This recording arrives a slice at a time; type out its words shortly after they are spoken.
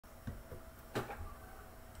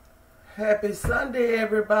Happy Sunday,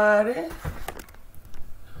 everybody.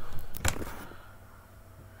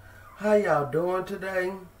 How y'all doing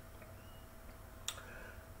today?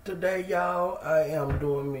 Today, y'all, I am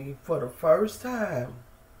doing me for the first time.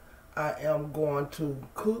 I am going to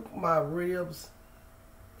cook my ribs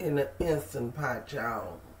in an Instant Pot,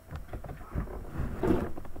 y'all.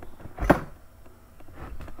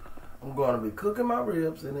 I'm going to be cooking my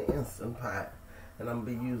ribs in an Instant Pot. And I'm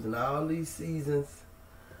going to be using all these seasons.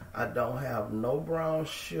 I don't have no brown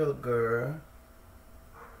sugar.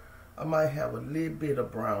 I might have a little bit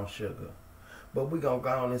of brown sugar. But we're going to go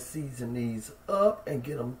on and season these up and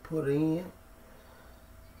get them put in.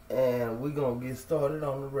 And we're going to get started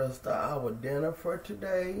on the rest of our dinner for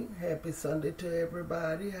today. Happy Sunday to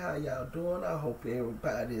everybody. How y'all doing? I hope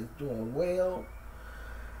everybody is doing well.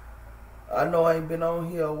 I know I ain't been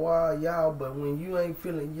on here a while, y'all, but when you ain't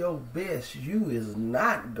feeling your best, you is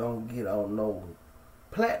not going to get on no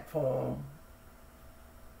platform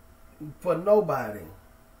for nobody.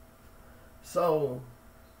 So,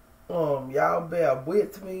 y'all bear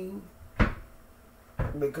with me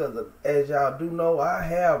because as y'all do know, I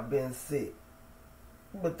have been sick.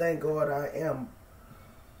 But thank God I am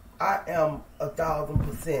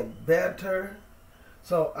 1,000% better.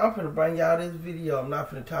 So I'm finna bring y'all this video. I'm not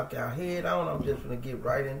finna talk y'all head on. I'm just finna get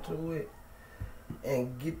right into it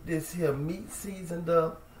and get this here meat seasoned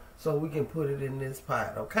up so we can put it in this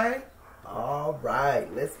pot, okay? All right,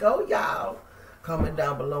 let's go, y'all. Comment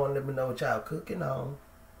down below and let me know what y'all cooking on.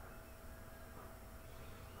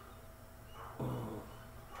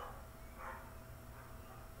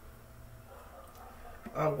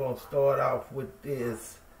 I'm gonna start off with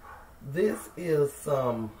this. This is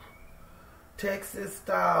some Texas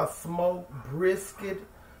style smoked brisket,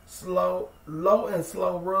 low and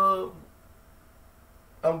slow rub.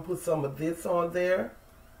 I'm gonna put some of this on there.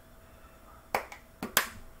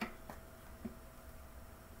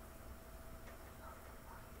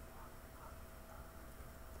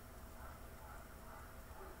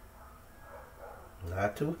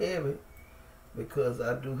 Not too heavy, because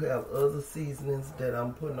I do have other seasonings that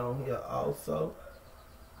I'm putting on here also.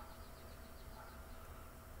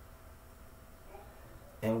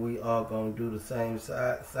 And we are going to do the same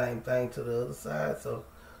thing to the other side. So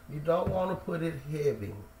you don't want to put it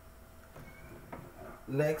heavy.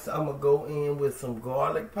 Next, I'm going to go in with some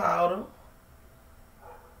garlic powder.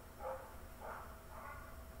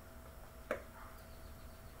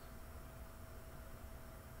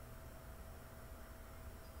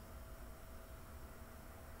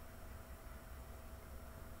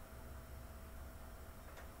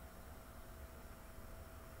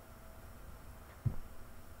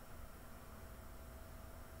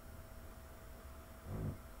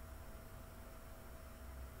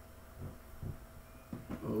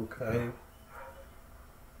 Okay.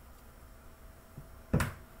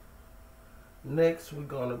 Next, we're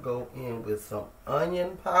going to go in with some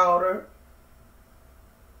onion powder.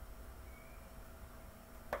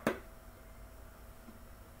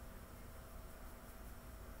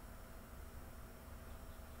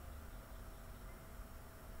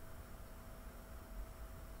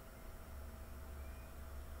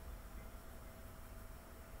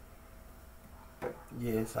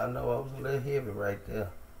 Yes, I know I was a little heavy right there.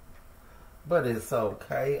 But it's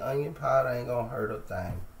okay. Onion powder ain't gonna hurt a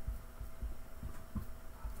thing.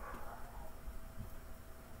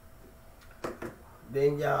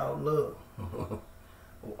 Then y'all look. I'm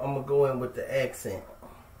gonna go in with the accent.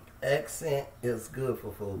 Accent is good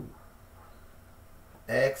for food.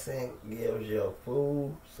 Accent gives your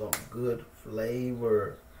food some good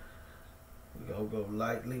flavor. We're gonna go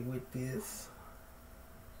lightly with this.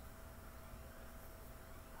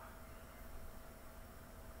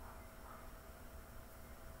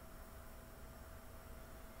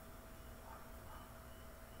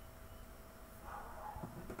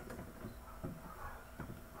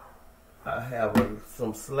 I have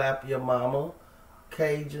some Slap Your Mama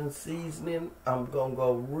Cajun seasoning. I'm going to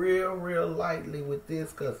go real lightly with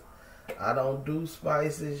this because I don't do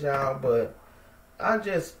spices, y'all. But I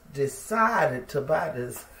just decided to buy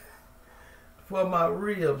this for my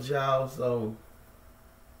ribs, y'all. So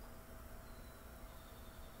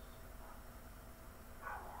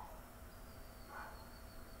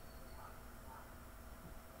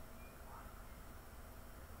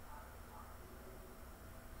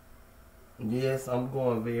yes, I'm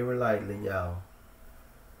going very lightly, y'all.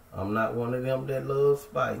 I'm not one of them that love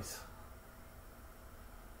spice.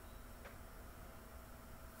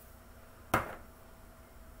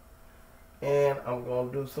 And I'm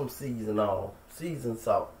going to do some seasoned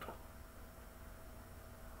salt.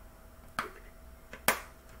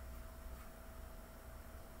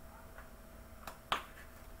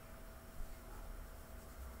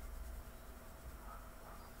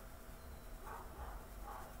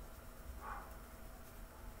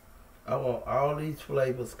 want all these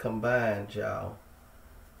flavors combined, y'all.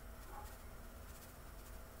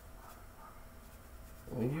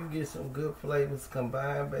 When you get some good flavors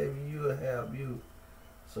combined, baby, you'll have you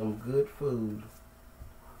some good food.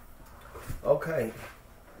 Okay.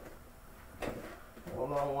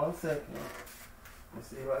 Hold on 1 second. Let's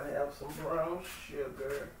see if I have some brown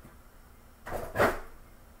sugar.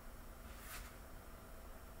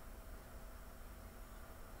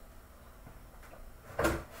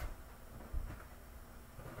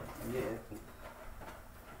 Yeah.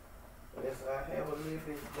 Yes, I have a little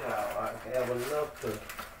bit, y'all. I have enough to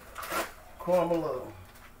caramel up.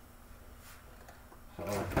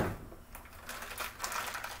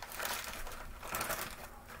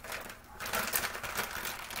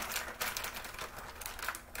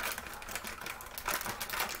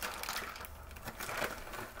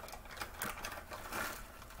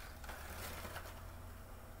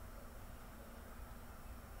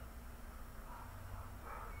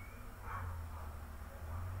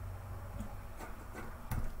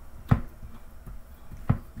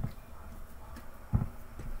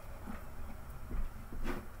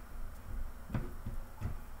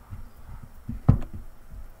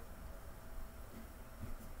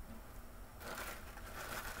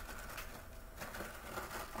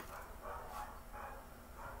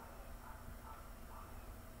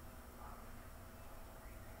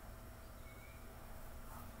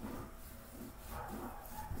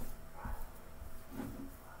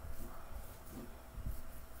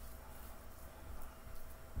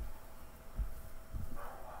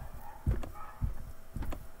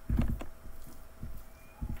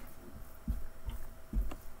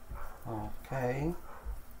 Okay.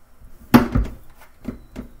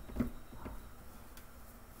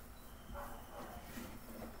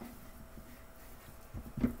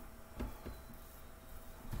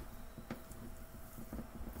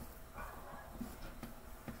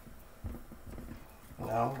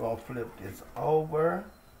 Now I'm going to flip this over.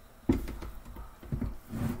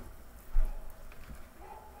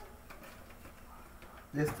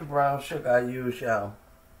 This is the brown sugar I use, y'all.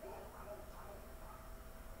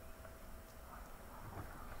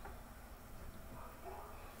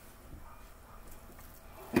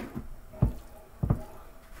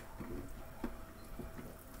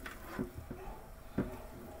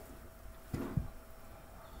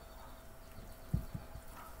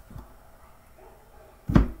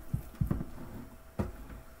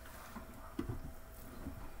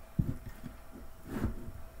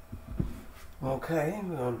 Okay,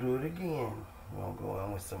 we're going to do it again. We're going to go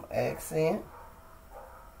in with some accent.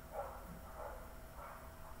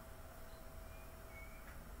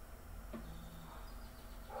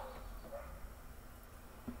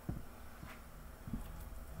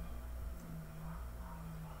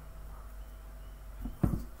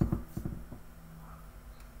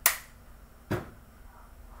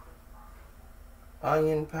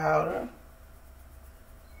 Onion powder.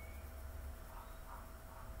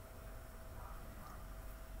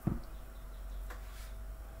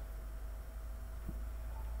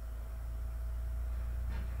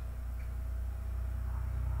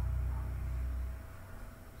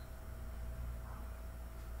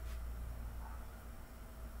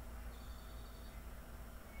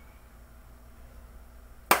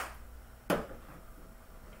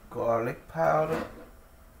 Garlic powder.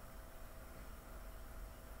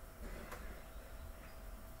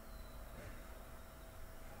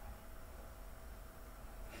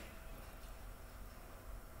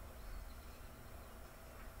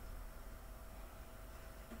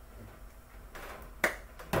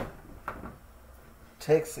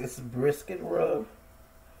 Texas brisket rub.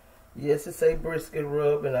 Yes, it's a brisket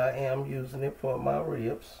rub, and I am using it for my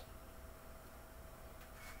ribs.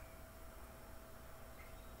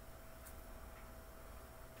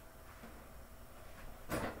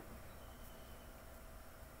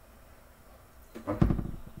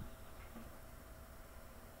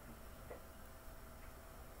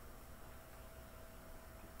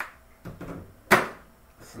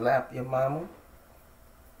 Slap your mama.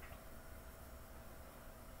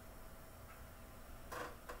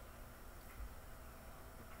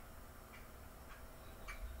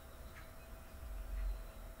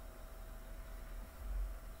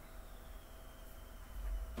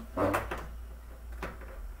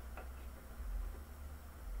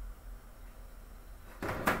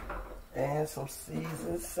 And some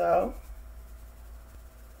seasoned salt.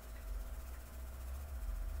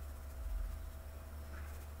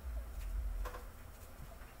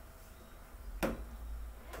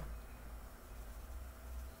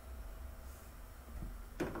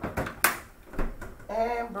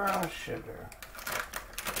 And brown sugar.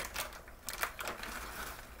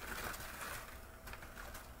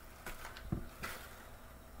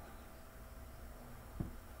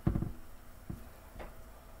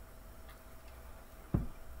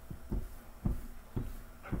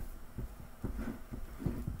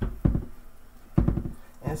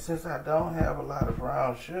 And since I don't have a lot of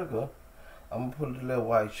brown sugar, I'm gonna put a little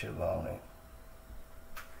white sugar on it.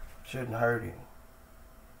 Shouldn't hurt it.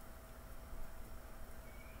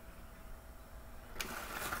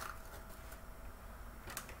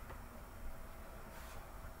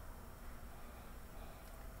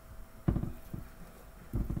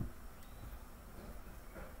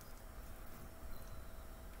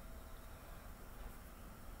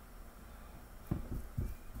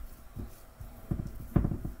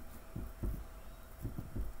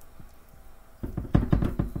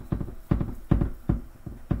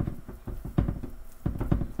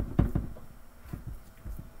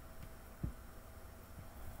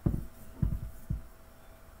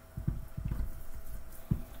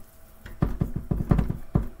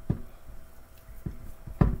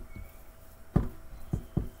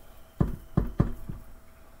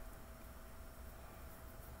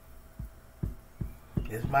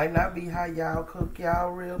 This might not be how y'all cook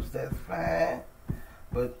y'all ribs, that's fine.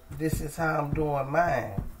 But this is how I'm doing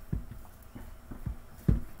mine.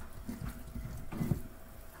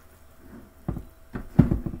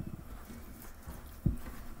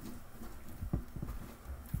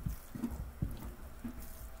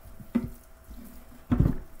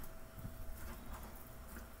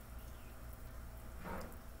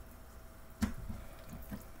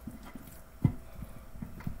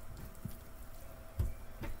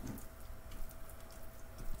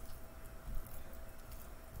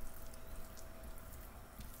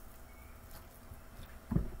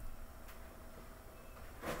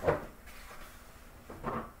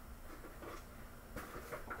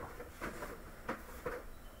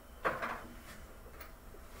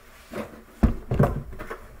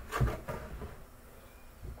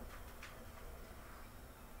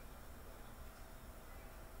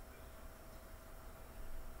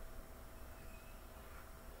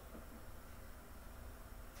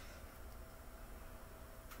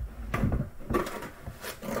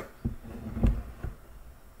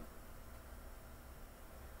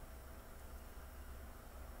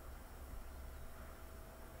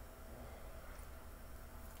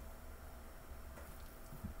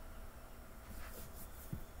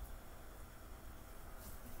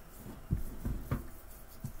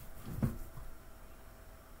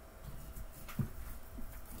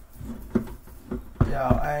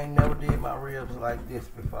 Y'all, I ain't never did my ribs like this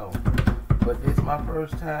before. But this is my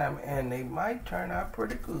first time and they might turn out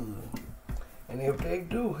pretty good. And if they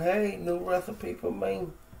do, hey, new recipe for me.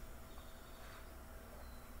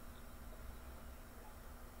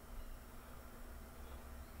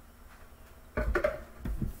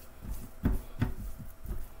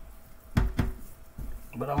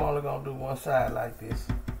 But I'm only gonna do one side like this.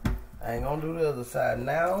 I ain't gonna do the other side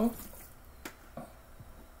now.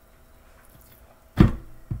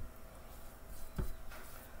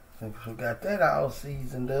 Since we got that all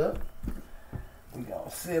seasoned up, we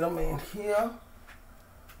gonna sit them in here.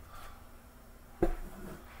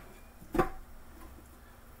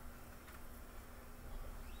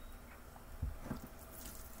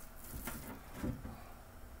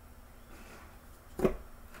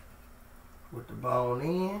 With the bone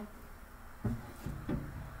in.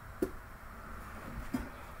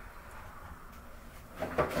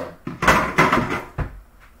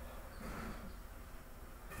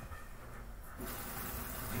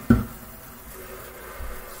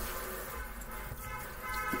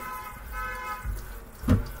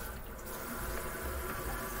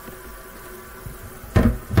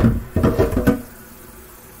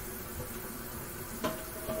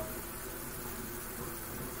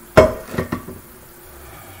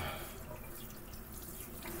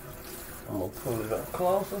 Pull it up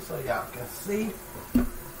closer so y'all can see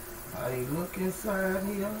how they look inside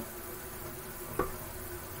here.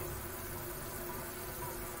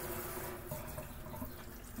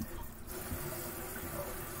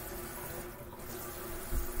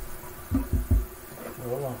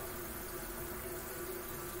 Hold on.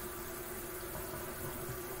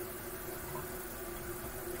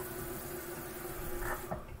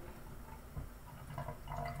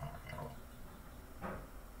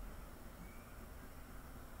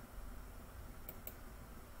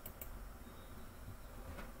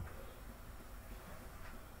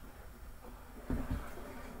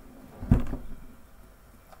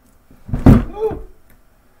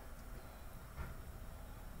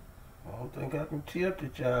 I don't think I can tilt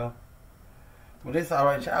it, y'all. But it's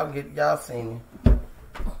alright, y'all seen it.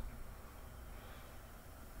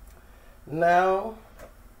 Now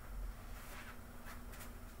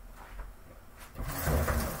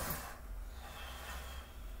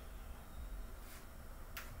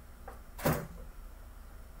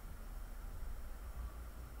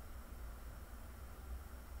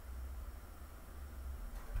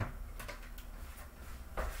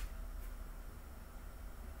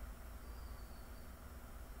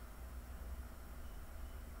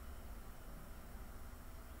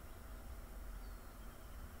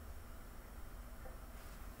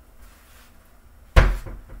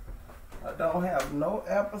don't have no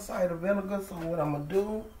apple cider vinegar, so what I'm gonna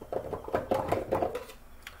do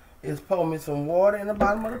is pour me some water in the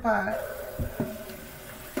bottom of the pot.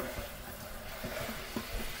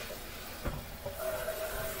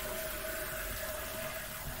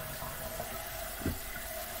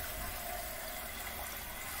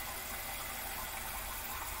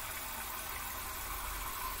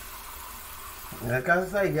 Like I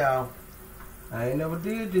say, y'all, I ain't never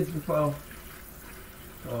did this before,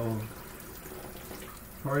 so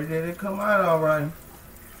pray that it come out all right.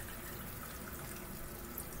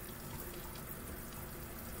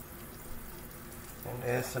 And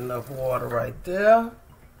that's enough water right there.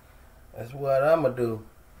 That's what I'm gonna do.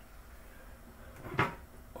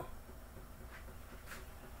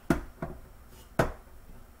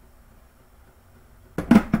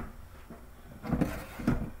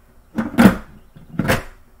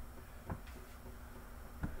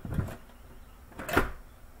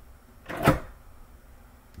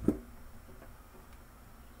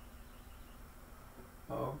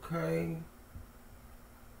 Okay.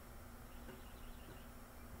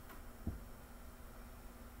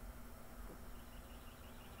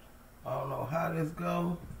 I don't know how this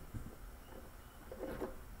go.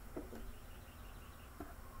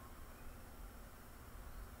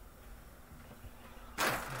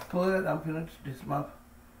 But I'm gonna this my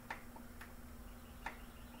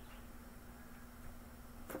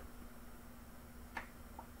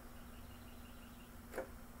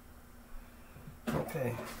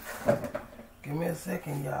okay. Give me a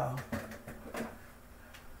second, y'all.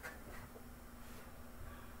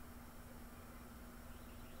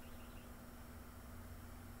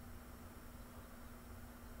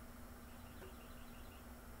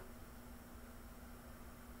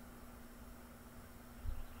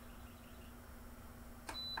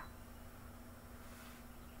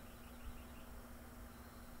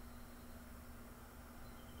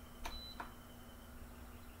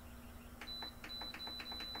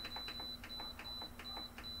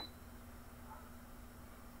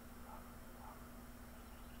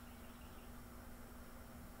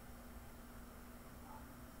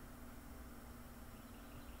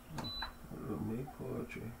 Make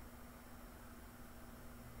poetry.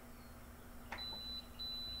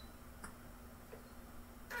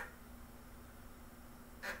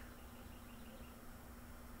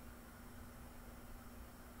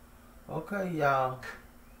 Okay, y'all.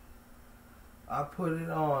 I put it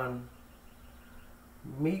on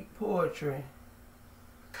Meat Poetry,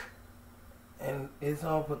 and it's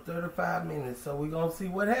on for 35 minutes. So we're gonna see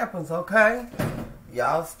what happens. Okay,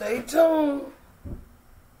 y'all stay tuned.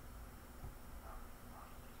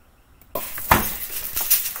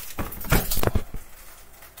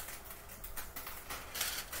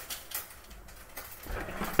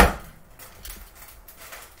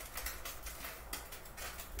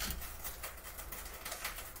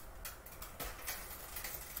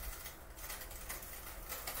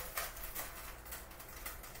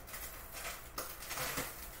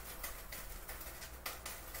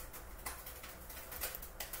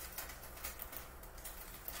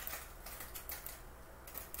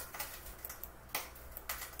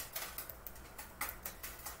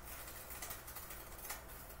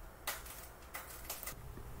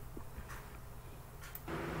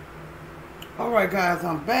 Alright guys,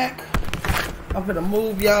 I'm back. I'm gonna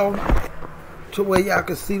move y'all to where y'all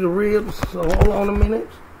can see the ribs. So hold on a minute.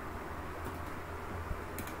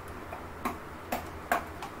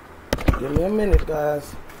 Give me a minute,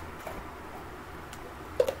 guys.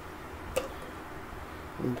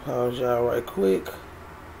 Let me pause y'all right quick.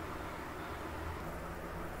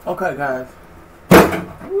 Okay guys.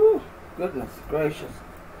 Woo, goodness gracious.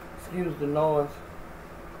 Excuse the noise,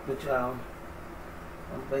 but y'all,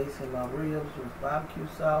 I'm basting my ribs with barbecue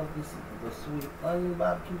sauce. This is the sweet onion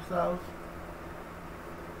barbecue sauce.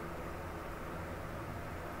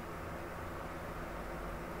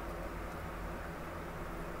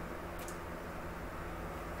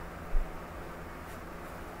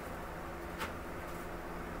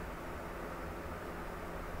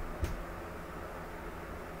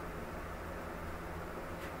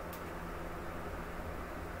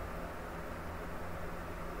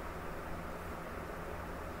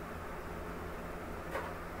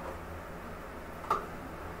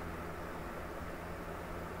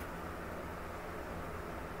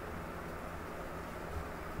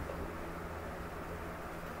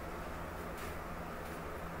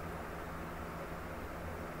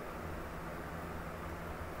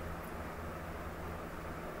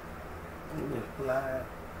 Just fly it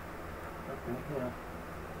up in here.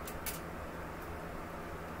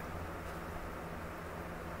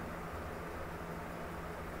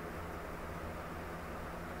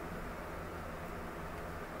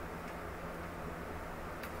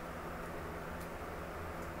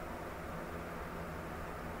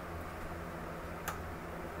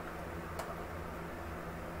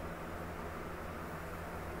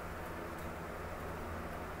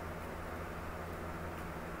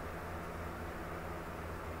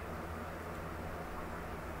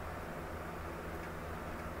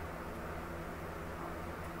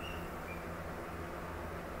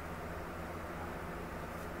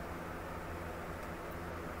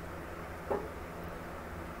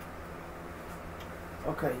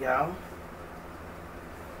 Okay, y'all.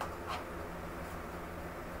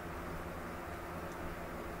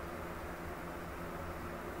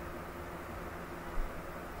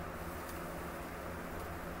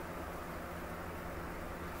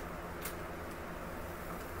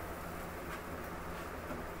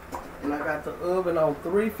 And I got the oven on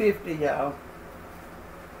 350, y'all.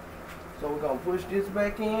 So we're gonna push this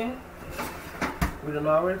back in. We done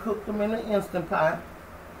already cooked them in the Instant Pot.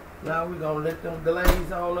 Now we're gonna let them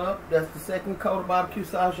glaze on up. That's the second coat of barbecue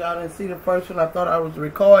sauce. Y'all didn't see the first one. I thought I was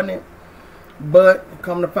recording it, but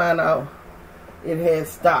come to find out, it had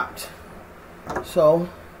stopped. So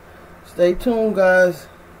stay tuned, guys.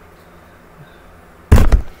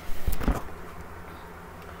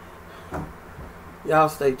 Y'all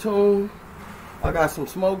stay tuned. I got some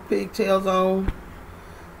smoked pigtails on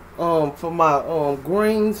for my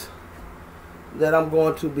greens that I'm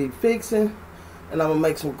going to be fixing, and I'm gonna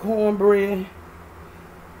make some cornbread.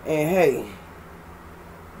 And hey,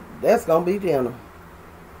 that's gonna be dinner.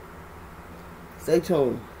 Stay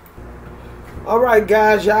tuned. All right,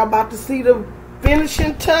 guys, y'all about to see the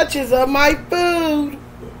finishing touches of my food.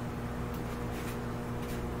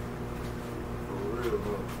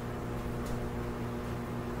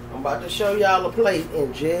 I'm about to show y'all a plate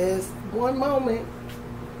in just one moment.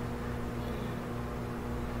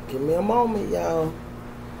 Give me a moment, y'all.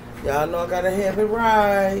 Y'all know I gotta have it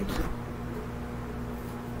right.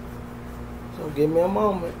 So give me a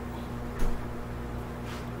moment.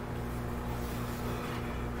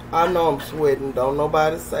 I know I'm sweating. Don't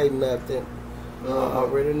nobody say nothing. I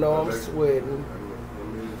already know I'm sweating.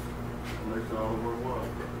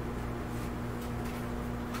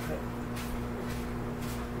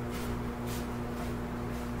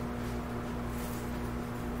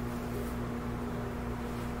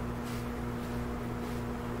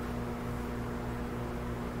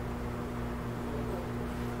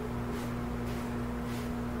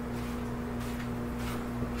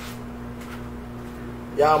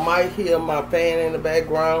 Y'all might hear my fan in the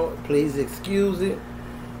background. Please excuse it.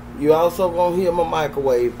 You also gonna hear my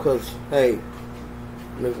microwave because, hey,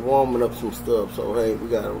 it's warming up some stuff. So, hey, we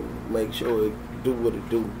gotta make sure it do what it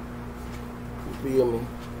do. You feel me?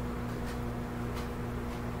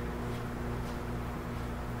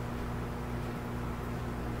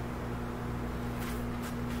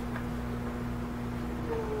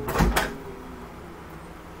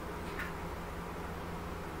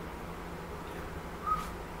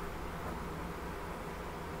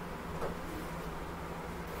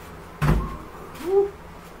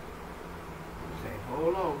 Okay,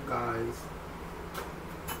 hold on, guys.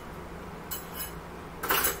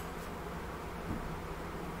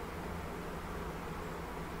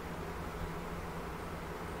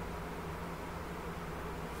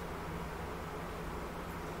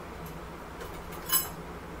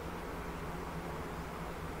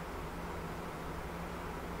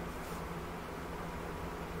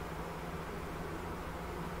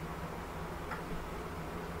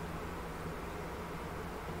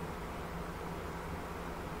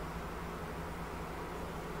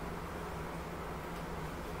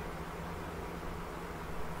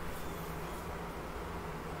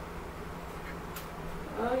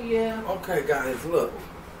 Oh yeah. Okay, guys, look.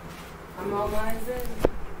 I'm all wise in.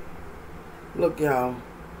 Look, y'all.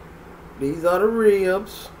 These are the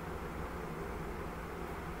ribs.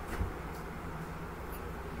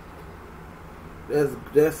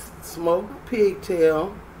 That's smoked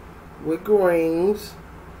pigtail with greens,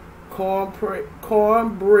 cornbread,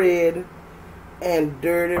 and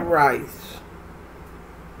dirty rice.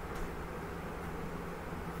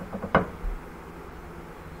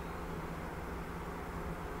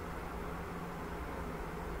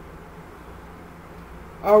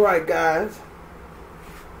 All right, guys.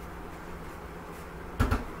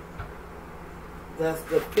 That's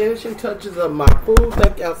the finishing touches of my food.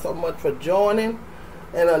 Thank y'all so much for joining.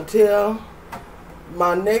 And until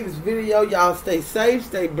my next video, y'all stay safe,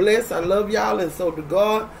 stay blessed. I love y'all, and so to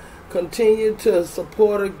God. Continue to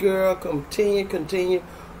support a girl. Continue.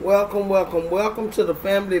 Welcome to the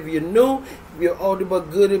family. If you're new, if you're oldie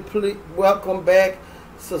but goodie, please welcome back.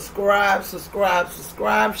 Subscribe.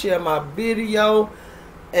 Share my video.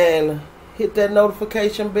 And hit that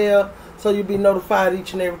notification bell so you'll be notified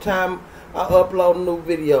each and every time I upload a new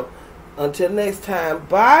video. Until next time,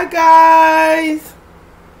 bye guys!